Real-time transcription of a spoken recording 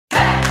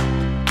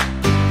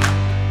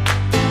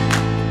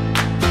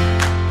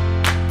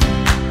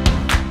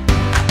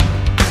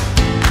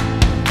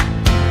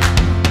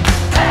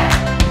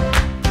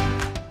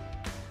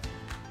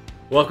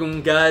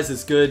Welcome, guys.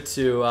 It's good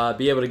to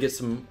be able to get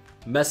some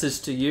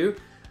message to you.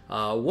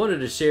 Wanted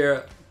to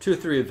share 2 or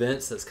 3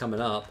 events that's coming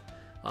up.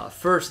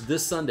 First,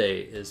 this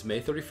Sunday is May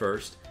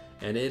 31st,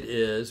 and it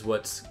is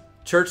what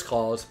church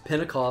calls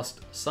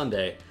Pentecost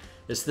Sunday.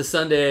 It's the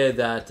Sunday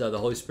that the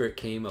Holy Spirit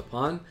came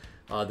upon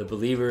the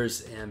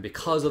believers, and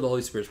because of the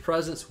Holy Spirit's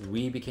presence,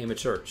 we became a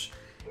church.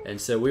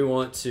 And so we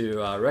want to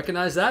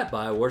recognize that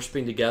by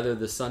worshiping together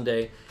this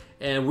Sunday.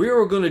 And we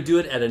are going to do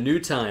it at a new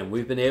time.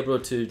 We've been able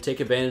to take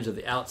advantage of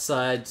the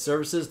outside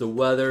services. The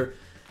weather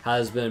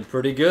has been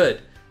pretty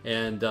good.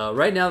 And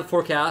right now the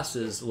forecast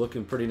is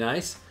looking pretty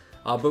nice.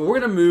 But we're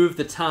going to move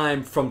the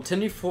time from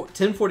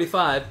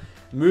 10:45,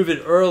 move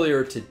it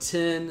earlier to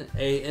 10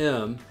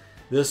 a.m.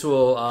 This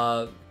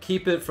will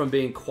keep it from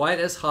being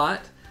quite as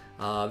hot.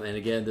 And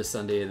again, this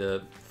Sunday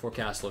the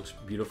forecast looks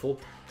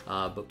beautiful.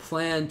 But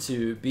plan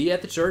to be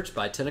at the church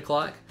by 10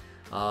 o'clock.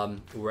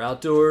 We're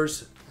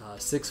outdoors.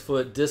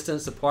 6-foot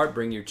distance apart.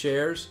 Bring your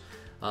chairs.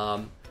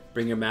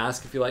 Bring your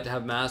mask if you like to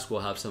have masks.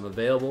 We'll have some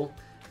available,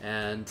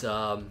 and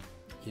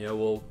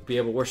we'll be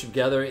able to worship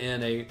together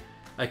in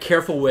a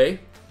careful way,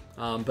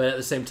 but at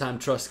the same time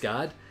trust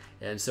God.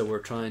 And so we're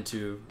trying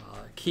to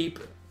keep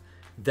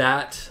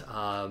that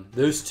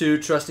those two,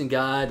 trusting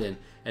God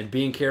and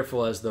being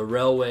careful, as the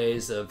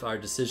railways of our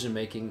decision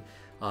making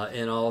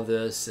in all of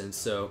this. And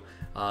so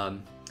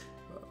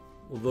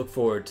we'll look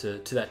forward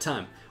to that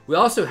time. We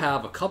also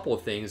have a couple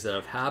of things that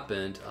have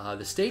happened.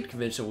 The state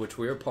convention, which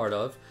we are part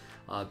of,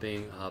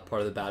 being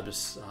part of the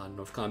Baptist,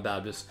 North Carolina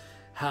Baptist,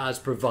 has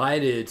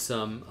provided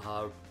some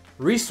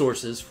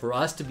resources for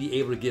us to be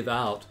able to give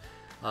out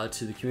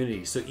to the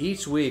community. So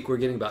each week we're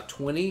getting about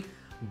 20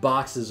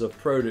 boxes of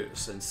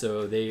produce. And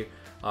so they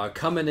are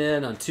coming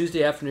in on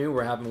Tuesday afternoon.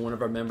 We're having one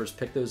of our members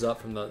pick those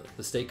up from the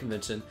state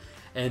convention.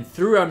 And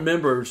through our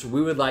members,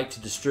 we would like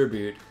to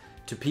distribute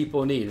to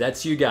people in need.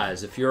 That's you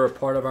guys. If you're a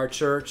part of our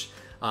church,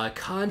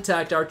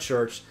 contact our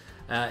church,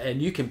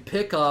 and you can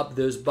pick up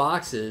those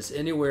boxes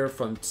anywhere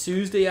from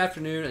Tuesday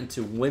afternoon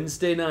until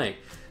Wednesday night.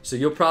 So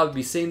you'll probably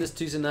be seeing this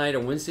Tuesday night or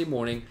Wednesday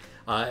morning.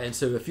 And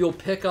so if you'll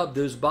pick up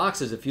those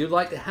boxes, if you'd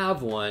like to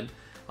have one,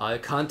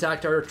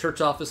 contact our church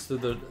office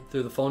through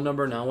the phone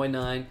number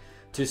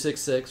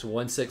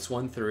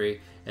 919-266-1613,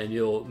 and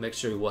you'll make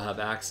sure we'll have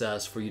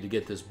access for you to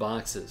get those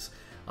boxes.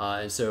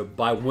 And so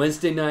by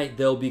Wednesday night,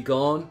 they'll be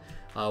gone.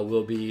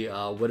 We'll be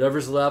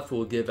whatever's left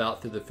we'll give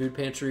out through the food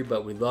pantry,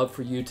 but we'd love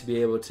for you to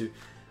be able to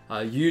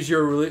use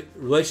your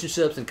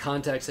relationships and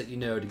contacts that you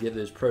know to get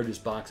those produce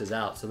boxes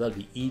out. So that'll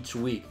be each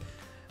week.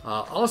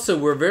 Also,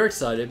 we're very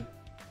excited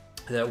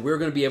that we're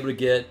going to be able to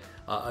get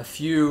a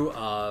few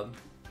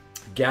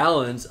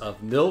gallons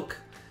of milk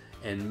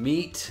and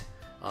meat.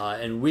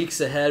 And weeks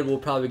ahead, we'll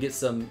probably get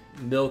some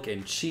milk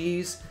and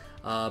cheese,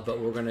 but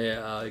we're going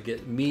to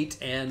get meat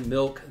and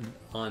milk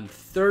on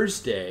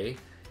Thursday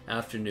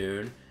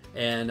afternoon.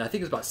 And I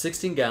think it's about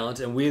 16 gallons.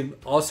 And we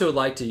also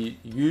like to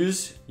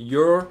use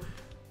your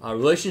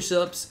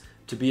relationships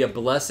to be a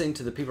blessing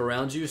to the people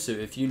around you. So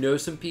if you know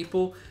some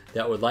people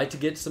that would like to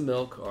get some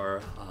milk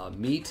or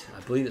meat, I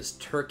believe it's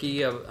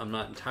turkey. I'm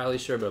not entirely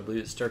sure, but I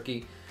believe it's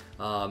turkey.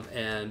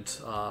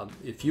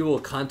 If you will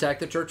contact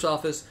the church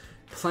office,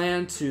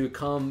 plan to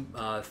come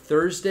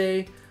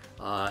Thursday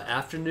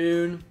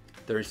afternoon,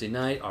 Thursday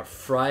night, or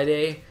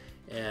Friday.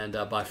 And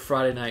by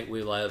Friday night,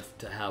 we love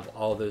to have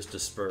all those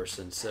dispersed.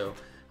 And so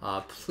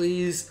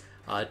please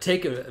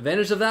take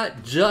advantage of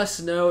that.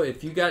 Just know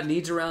if you got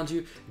needs around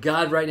you,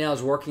 God right now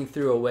is working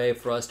through a way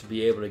for us to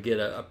be able to get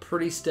a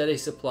pretty steady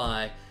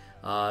supply,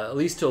 at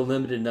least to a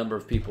limited number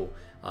of people.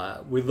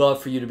 We'd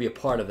love for you to be a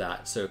part of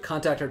that. So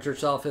contact our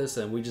church office,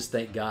 and we just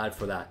thank God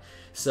for that.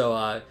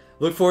 So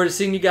look forward to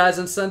seeing you guys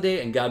on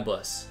Sunday, and God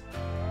bless.